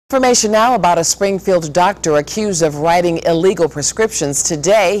Information now about a Springfield doctor accused of writing illegal prescriptions.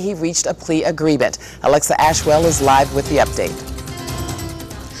 Today, he reached a plea agreement. Alexa Ashwell is live with the update.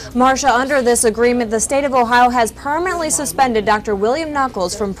 Marcia, under this agreement, the state of Ohio has permanently suspended Dr. William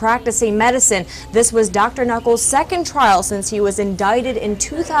Nucklos from practicing medicine. This was Dr. Nucklos' second trial since he was indicted in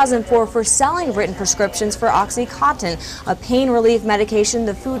 2004 for selling written prescriptions for Oxycontin, a pain relief medication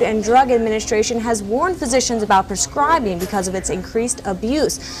the Food and Drug Administration has warned physicians about prescribing because of its increased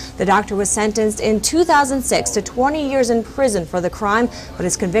abuse. The doctor was sentenced in 2006 to 20 years in prison for the crime, but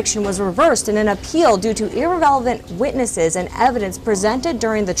his conviction was reversed in an appeal due to irrelevant witnesses and evidence presented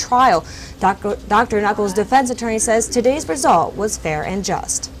during the trial. Dr. Nucklos' defense attorney says today's result was fair and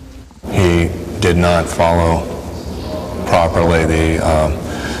just. He did not follow properly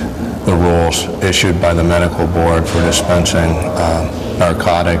the rules issued by the medical board for dispensing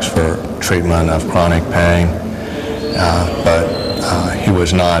narcotics for treatment of chronic pain, but he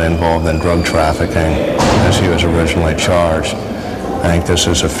was not involved in drug trafficking as he was originally charged. I think this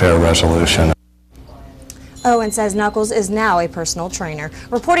is a fair resolution. Owen says Nucklos is now a personal trainer.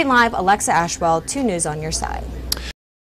 Reporting live, Alexa Ashwell, 2 News on your side.